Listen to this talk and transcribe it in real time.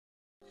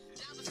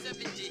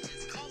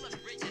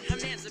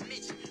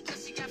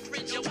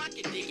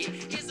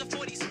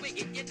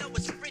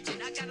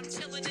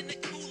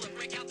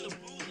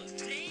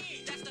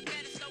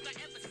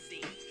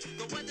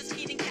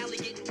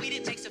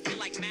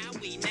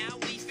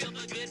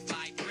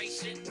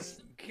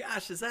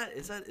Gosh, is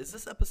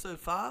this episode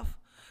 5?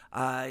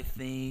 I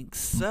think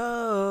so.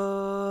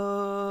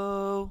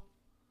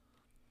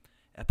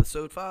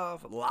 Episode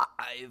 5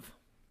 live.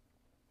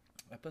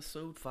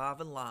 Episode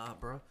 5 and live,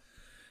 bro.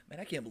 Man,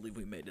 I can't believe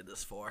we made it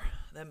this far.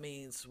 That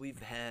means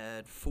we've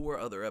had 4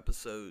 other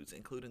episodes,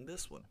 including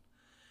this one.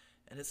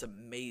 And it's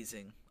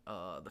amazing,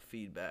 the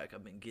feedback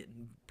I've been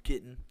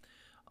getting.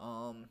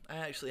 I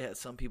actually had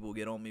some people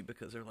get on me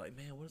because they're like,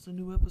 man, when's the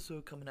new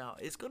episode coming out?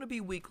 It's going to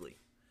be weekly.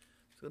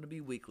 So, I'm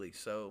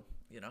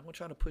going to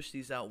try to push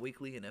these out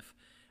weekly. And if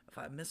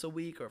I miss a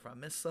week or if I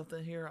miss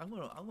something here, I'm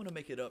going to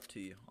make it up to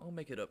you. I'll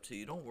make it up to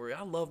you. Don't worry.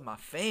 I love my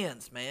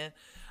fans, man.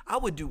 I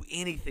would do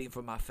anything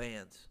for my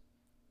fans.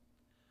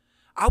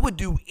 I would.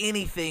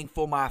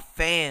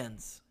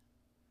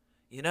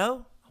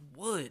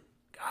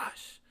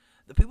 Gosh.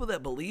 The people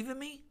that believe in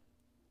me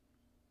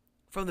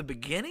from the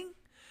beginning.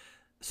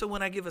 So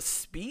when I give a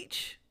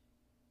speech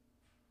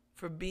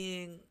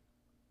when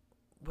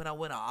I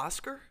win an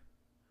Oscar,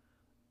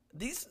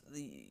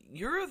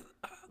 you're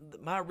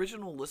my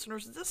original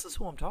listeners. This is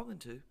who I'm talking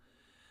to.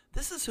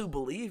 This is who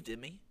believed in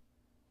me.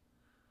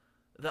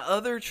 The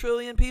other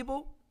trillion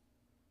people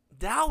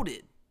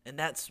doubted, and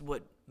that's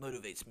what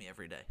motivates me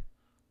every day.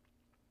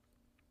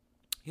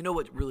 You know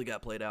what really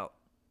got played out?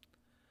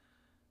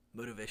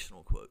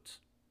 Motivational quotes.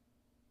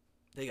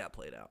 They got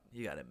played out.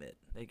 You got to admit,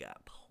 they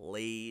got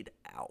played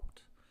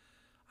out.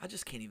 I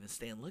just can't even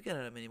stand looking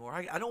at them anymore.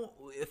 I don't.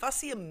 If I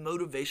see a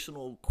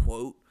motivational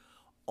quote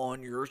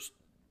on your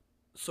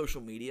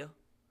social media,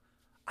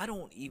 I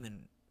don't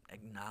even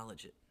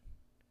acknowledge it,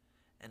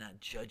 and I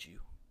judge you.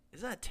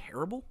 Isn't that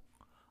terrible?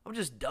 I'm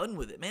just done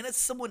with it, man. It's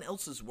someone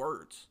else's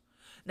words.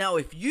 Now,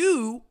 if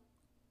you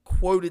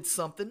quoted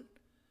something,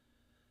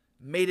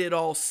 made it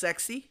all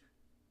sexy,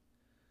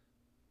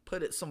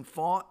 put it some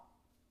font,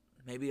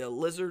 maybe a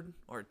lizard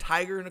or a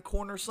tiger in a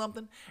corner or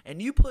something,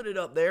 and you put it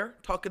up there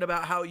talking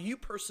about how you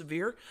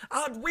persevere,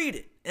 I'd read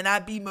it and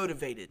I'd be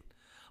motivated.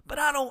 But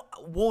I don't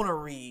want to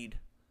read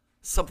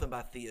something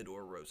by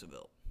Theodore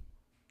Roosevelt.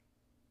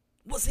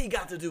 What's he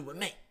got to do with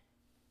me?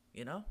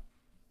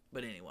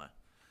 But anyway,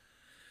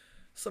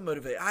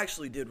 I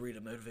actually did read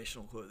a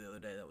motivational quote the other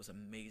day that was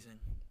amazing.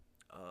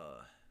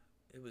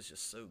 It was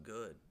just so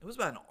good. It was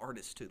about an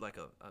artist too, like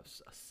a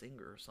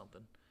singer or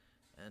something.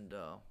 And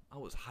I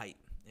was hyped.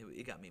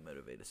 It got me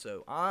motivated.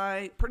 So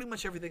pretty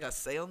much everything I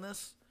say on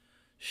this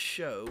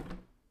show,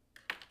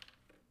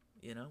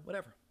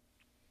 whatever.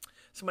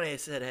 Somebody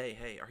said,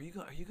 hey, are you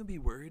gonna be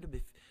worried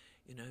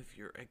if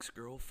your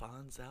ex-girl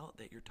finds out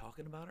that you're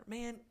talking about her?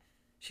 Man,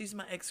 she's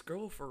my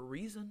ex-girl for a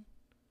reason.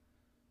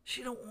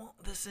 She don't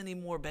want this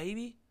anymore,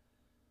 baby.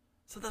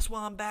 So that's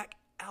why I'm back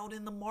out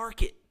in the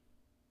market.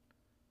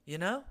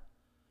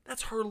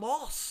 That's her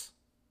loss.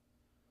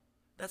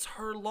 That's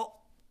her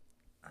loss.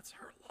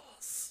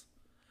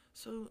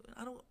 So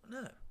I don't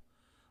know.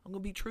 I'm going to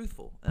be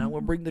truthful, and I'm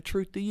going to bring the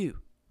truth to you.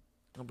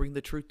 I'm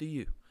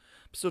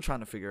still trying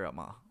to figure out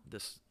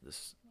this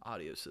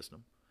audio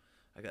system.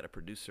 I got a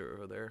producer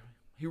over there.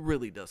 He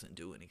really doesn't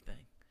do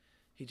anything.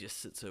 He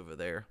just sits over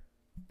there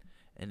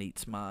and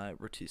eats my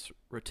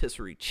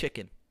rotisserie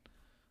chicken.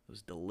 It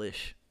was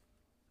delish.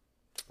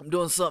 I'm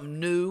doing something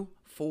new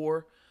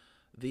for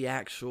the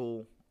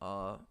actual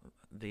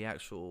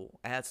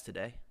ads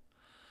today.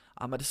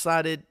 I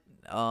decided,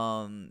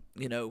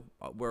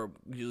 we're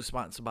usually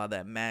sponsored by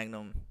that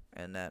Magnum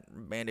and that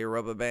Band-Aid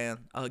rubber band.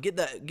 Get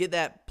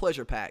that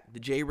pleasure pack,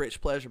 the J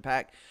Rich pleasure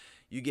pack.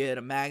 You get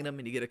a Magnum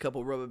and you get a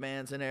couple rubber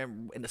bands in there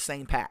in the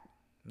same pack.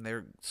 And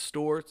they're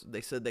stores. They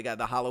said they got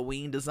the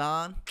Halloween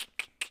design.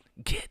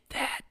 Get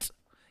that.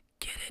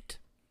 Get it.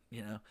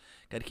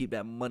 Got to keep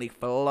that money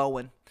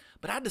flowing.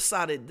 But I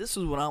decided this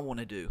is what I want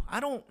to do.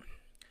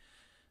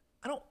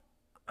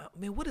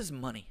 What is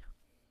money?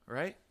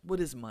 Right? What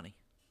is money?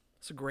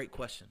 That's a great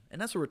question. And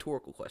that's a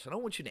rhetorical question. I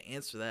don't want you to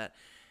answer that.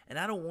 And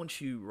I don't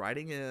want you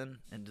writing in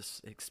and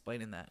just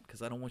explaining that,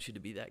 because I don't want you to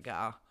be that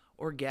guy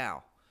or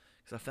gal.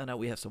 Because I found out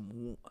we have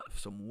some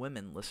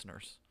women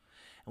listeners.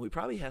 And we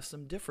probably have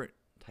some different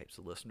types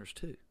of listeners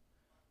too.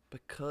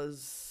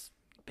 Because,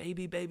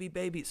 baby,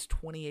 it's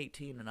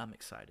 2018 and I'm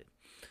excited.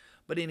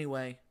 But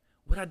anyway,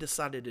 what I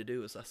decided to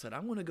do is I said,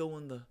 I'm going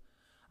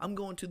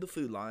to the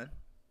Food Lion.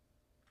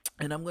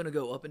 And I'm going to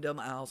go up and down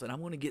the aisles, and I'm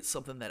going to get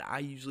something that I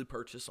usually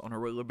purchase on a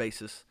regular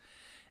basis,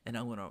 and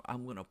I'm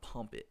going to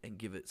pump it and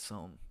give it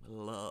some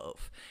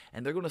love.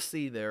 And they're going to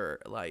see their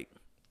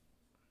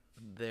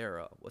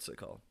what's it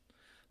called?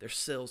 Their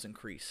sales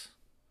increase,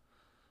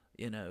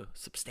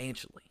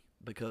 substantially,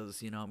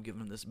 because I'm giving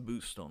them this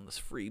boost on this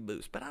free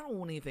boost. But I don't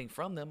want anything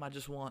from them. I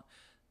just want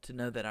to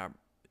know that I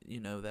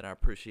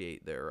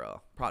appreciate their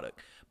product.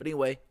 But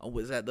anyway, I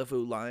was at the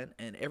Food Lion,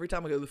 and every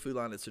time I go to the Food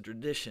Lion, it's a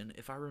tradition,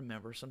 if I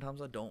remember,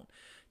 sometimes I don't,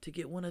 to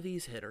get one of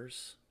these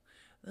hitters.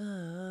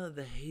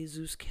 the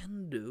Jesus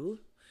can do.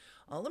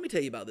 Let me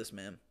tell you about this,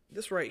 man.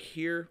 This right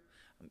here,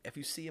 if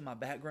you see in my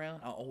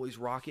background, I always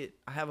rock it.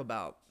 I have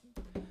about,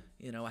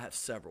 I have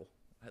several.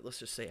 Let's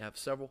just say I have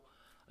several.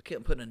 I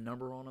can't put a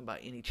number on them by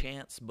any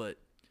chance, but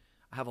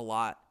I have a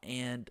lot.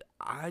 And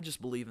I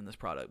just believe in this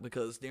product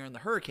because during the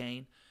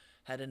hurricane,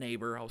 I had a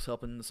neighbor. I was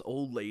helping this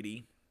old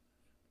lady.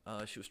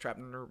 She was trapped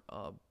in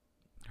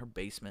her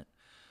basement.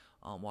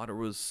 Water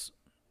was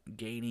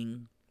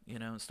gaining,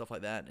 and stuff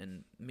like that.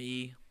 And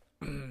me,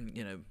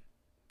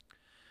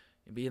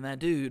 being that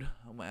dude,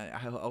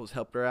 I was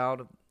helped her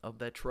out of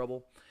that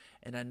trouble.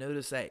 And I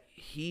noticed that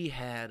he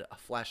had a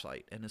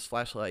flashlight, and his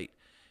flashlight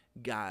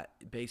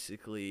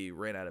basically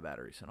ran out of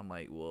batteries. And I'm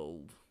like,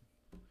 well,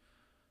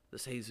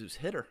 this Jesus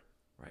hitter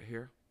right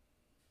here,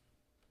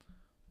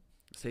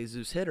 this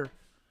Jesus hitter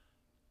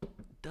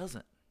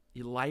doesn't.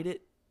 You light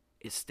it,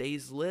 it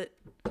stays lit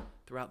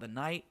throughout the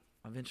night.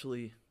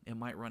 Eventually, it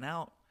might run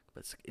out,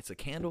 but it's a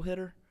candle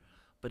hitter.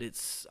 But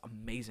it's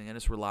amazing and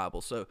it's reliable.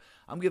 So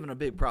I'm giving a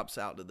big props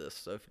out to this.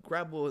 So if you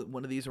grab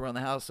one of these around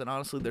the house, and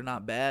honestly, they're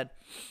not bad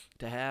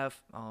to have,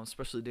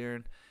 especially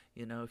during,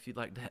 if you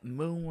like that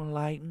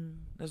moonlighting.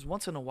 There's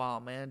once in a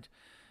while, man.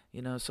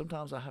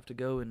 Sometimes I have to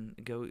go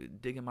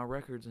dig in my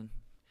records and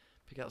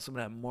pick out some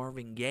of that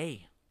Marvin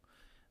Gaye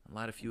and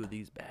light a few of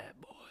these bad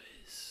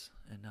boys.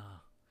 And,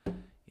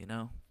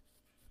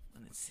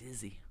 and it's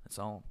Izzy. It's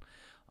on,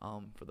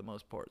 for the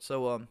most part.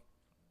 So,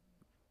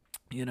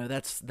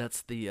 that's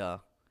the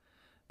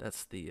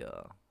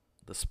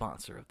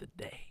sponsor of the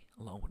day,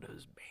 along with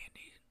those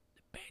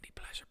Bandy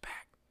Pleasure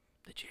Pack,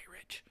 the J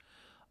Rich.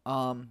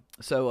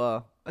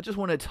 So I just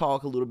want to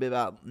talk a little bit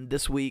about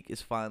this week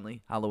is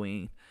finally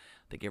Halloween.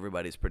 I think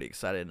everybody's pretty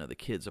excited. I know the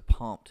kids are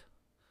pumped.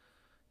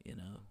 I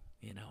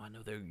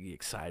know they're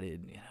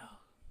excited.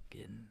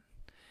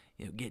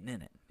 Getting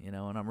in it. And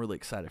I'm really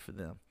excited for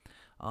them.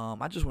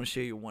 I just want to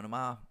share you one of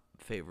my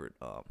favorite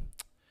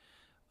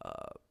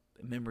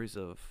memories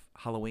of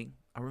Halloween.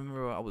 I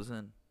remember I was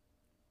in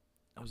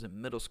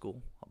middle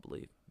school, I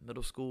believe.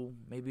 Middle school,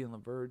 maybe on the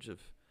verge of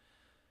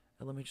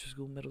elementary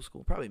school, middle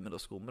school. Probably middle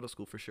school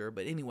for sure.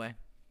 But anyway,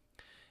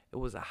 it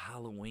was a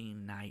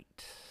Halloween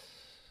night.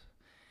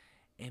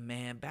 And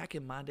man, back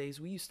in my days,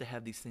 we used to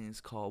have these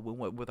things called,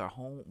 with our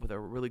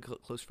really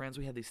close friends,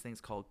 we had these things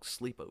called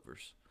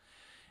sleepovers.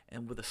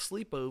 And with a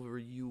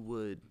sleepover, you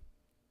would,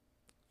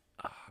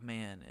 a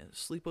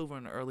sleepover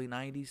in the early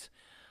 90s,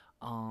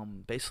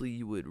 basically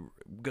you would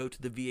go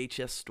to the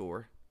VHS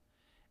store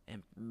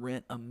and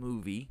rent a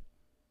movie.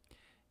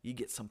 You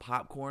get some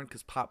popcorn,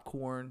 because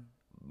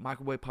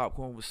microwave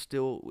popcorn was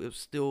still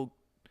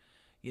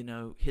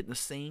hitting the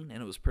scene,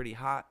 and it was pretty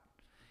hot.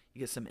 You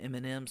get some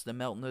M&Ms to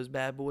melt in those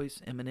bad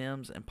boys,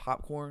 M&Ms and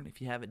popcorn.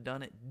 If you haven't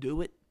done it,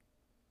 do it.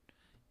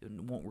 You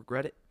won't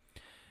regret it.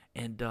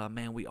 And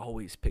man, we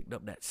always picked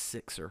up that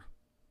sixer.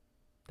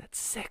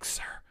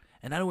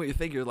 And I know what you're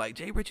thinking. You're like,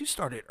 Jay Rich, you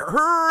started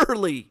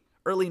early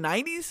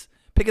 90s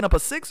picking up a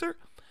sixer.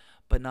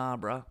 But nah,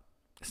 bro,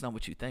 it's not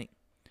what you think.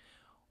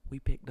 We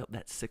picked up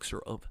that sixer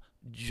of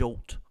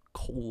Jolt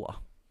Cola.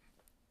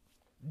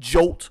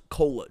 Jolt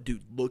Cola.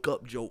 Dude, look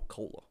up Jolt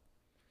Cola.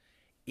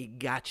 It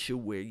got you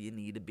where you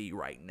need to be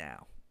right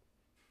now.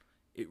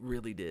 It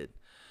really did.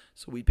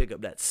 So we pick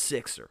up that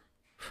sixer.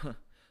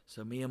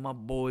 So me and my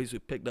boys, we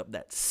picked up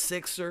that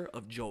sixer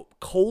of Jolt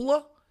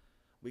Cola.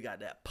 We got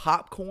that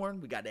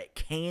popcorn. We got that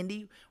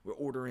candy. We're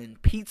ordering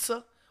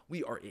pizza.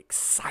 We are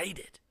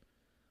excited.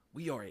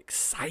 We go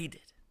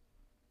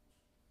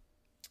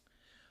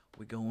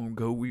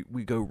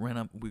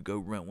rent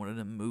one of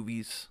them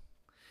movies.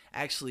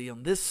 Actually,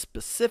 on this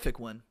specific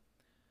one,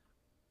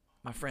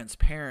 my friend's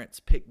parents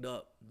picked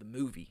up the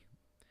movie.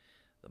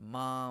 The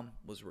mom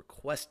was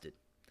requested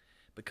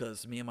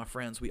because me and my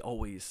friends, we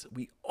always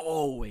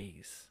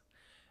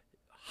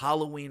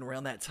Halloween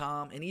around that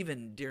time, and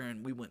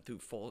even we went through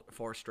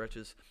far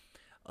stretches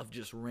of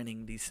just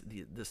renting this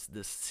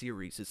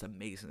series. It's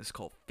amazing. It's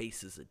called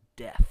Faces of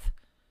Death,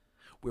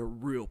 where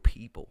real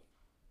people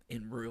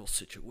in real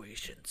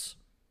situations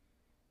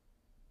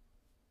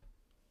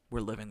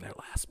were living their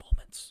last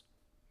moments,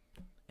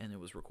 and it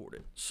was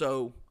recorded.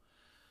 So,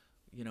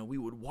 we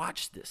would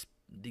watch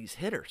these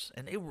hitters,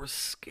 and they were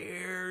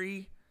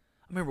scary.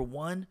 I remember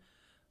one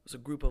was a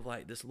group of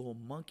like this little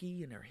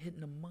monkey, and they're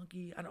hitting a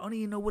monkey. I don't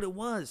even know what it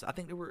was. I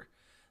think they were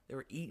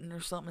eating or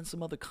something in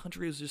some other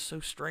country. It was just so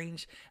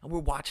strange, and we're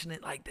watching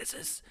it like this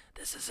is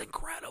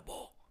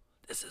incredible.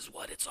 This is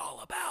what it's all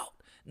about.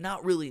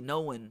 Not really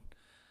knowing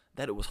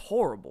that it was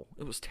horrible.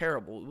 It was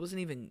terrible. It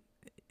wasn't even.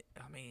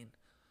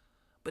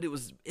 But it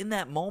was in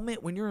that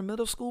moment when you're in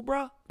middle school,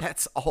 bro.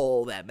 That's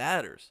all that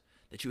matters.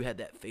 That you had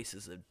that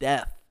Faces of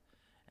Death,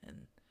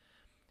 and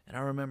I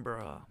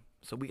remember.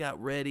 So we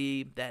got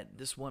ready.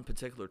 This one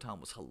particular time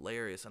was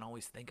hilarious, and I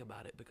always think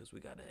about it because we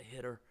got a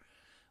hitter.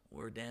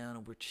 We're down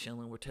and we're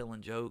chilling. We're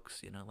telling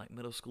jokes, like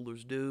middle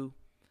schoolers do.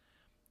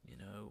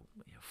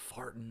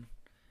 Farting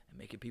and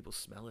making people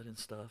smell it and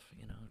stuff.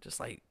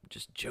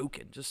 Just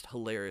joking, just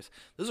hilarious.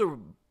 Those are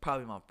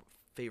probably my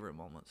favorite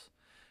moments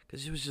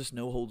because it was just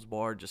no holds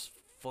barred, just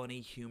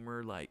funny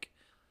humor. Like,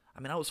 I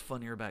mean, I was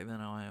funnier back then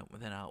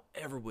than I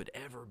ever would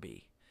ever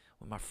be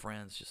with my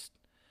friends,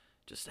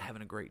 just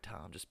having a great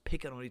time, just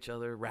picking on each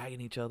other,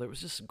 ragging each other. It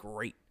was just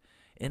great,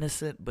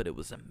 innocent, but it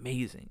was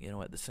amazing,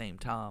 at the same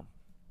time.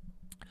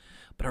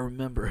 But I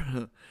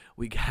remember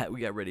we got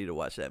ready to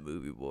watch that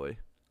movie, boy.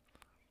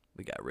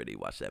 We got ready to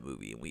watch that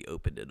movie, and we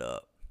opened it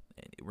up.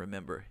 And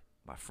remember,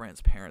 my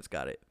friend's parents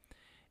got it,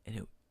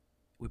 and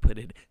we put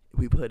it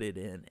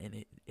in, and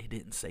it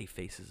didn't say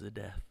Faces of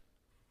Death.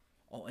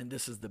 Oh, and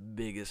this is the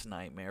biggest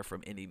nightmare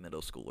from any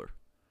middle schooler.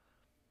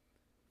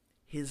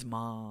 His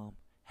mom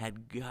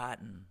had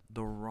gotten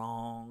the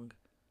wrong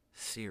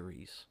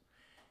series.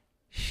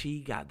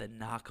 She got the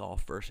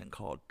knockoff version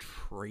called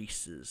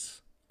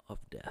Traces of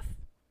Death.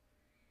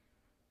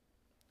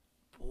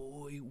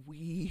 Boy,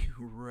 we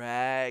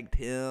ragged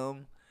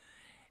him.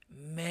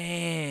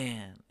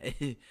 Man,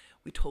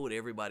 we told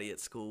everybody at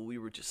school. We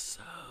were just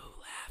so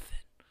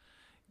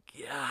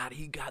laughing. God,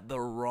 he got the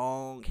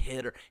wrong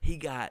hitter. He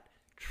got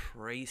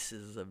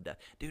Traces of Death.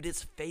 Dude,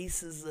 it's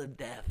Faces of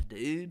Death,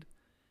 dude.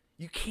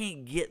 You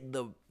can't get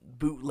the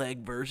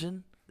bootleg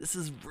version. This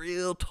is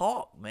real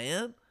talk,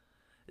 man.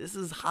 This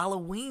is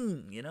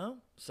Halloween,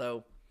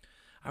 So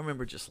I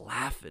remember just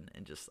laughing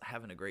and just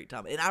having a great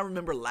time. And I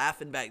remember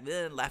laughing back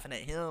then, laughing at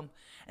him,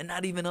 and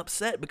not even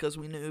upset because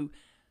we knew,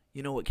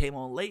 what came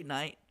on late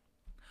night?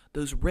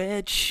 Those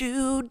Red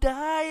Shoe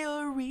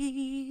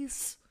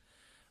Diaries.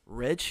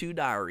 Red Shoe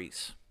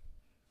Diaries.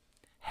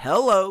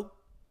 Hello.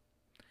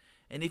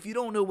 And if you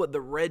don't know what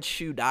the Red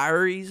Shoe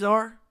Diaries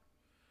are,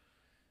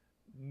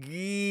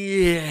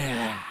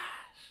 yeah.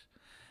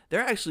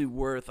 They're actually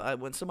worth,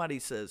 when somebody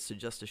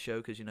suggest a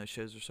show, because,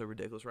 shows are so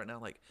ridiculous right now,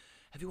 like,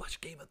 have you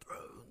watched Game of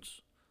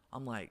Thrones?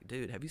 I'm like,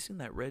 dude, have you seen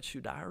that Red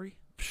Shoe Diary?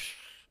 Psh,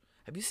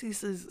 have you seen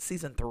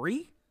season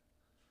 3?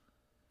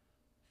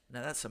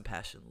 Now, that's some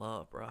passion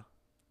love, bro.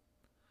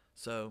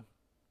 So,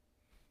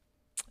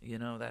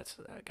 that's,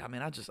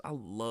 I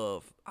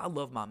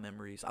love my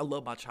memories. I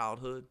love my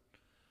childhood,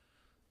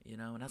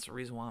 and that's the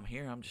reason why I'm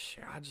here.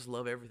 I just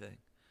love everything.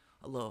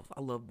 I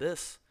love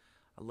this.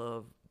 I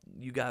love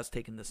you guys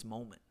taking this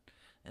moment.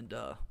 And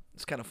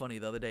it's kind of funny.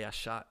 The other day I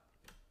shot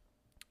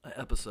an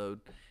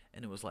episode,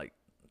 and it was like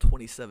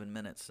 27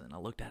 minutes. And I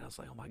looked at it. I was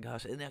like, oh, my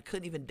gosh. And I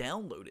couldn't even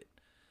download it.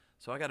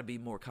 So I got to be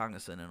more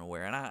cognizant and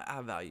aware. And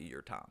I value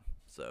your time.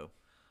 So,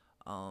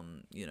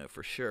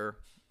 for sure,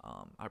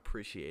 I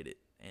appreciate it.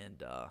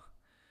 And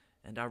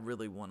I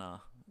really want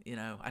to,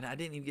 I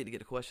didn't even get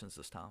to questions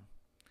this time.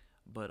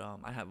 But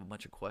I have a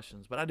bunch of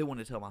questions. But I do want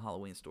to tell my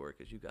Halloween story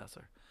because you guys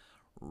are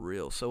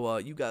real. So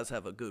you guys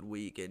have a good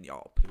week, and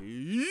y'all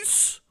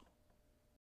peace.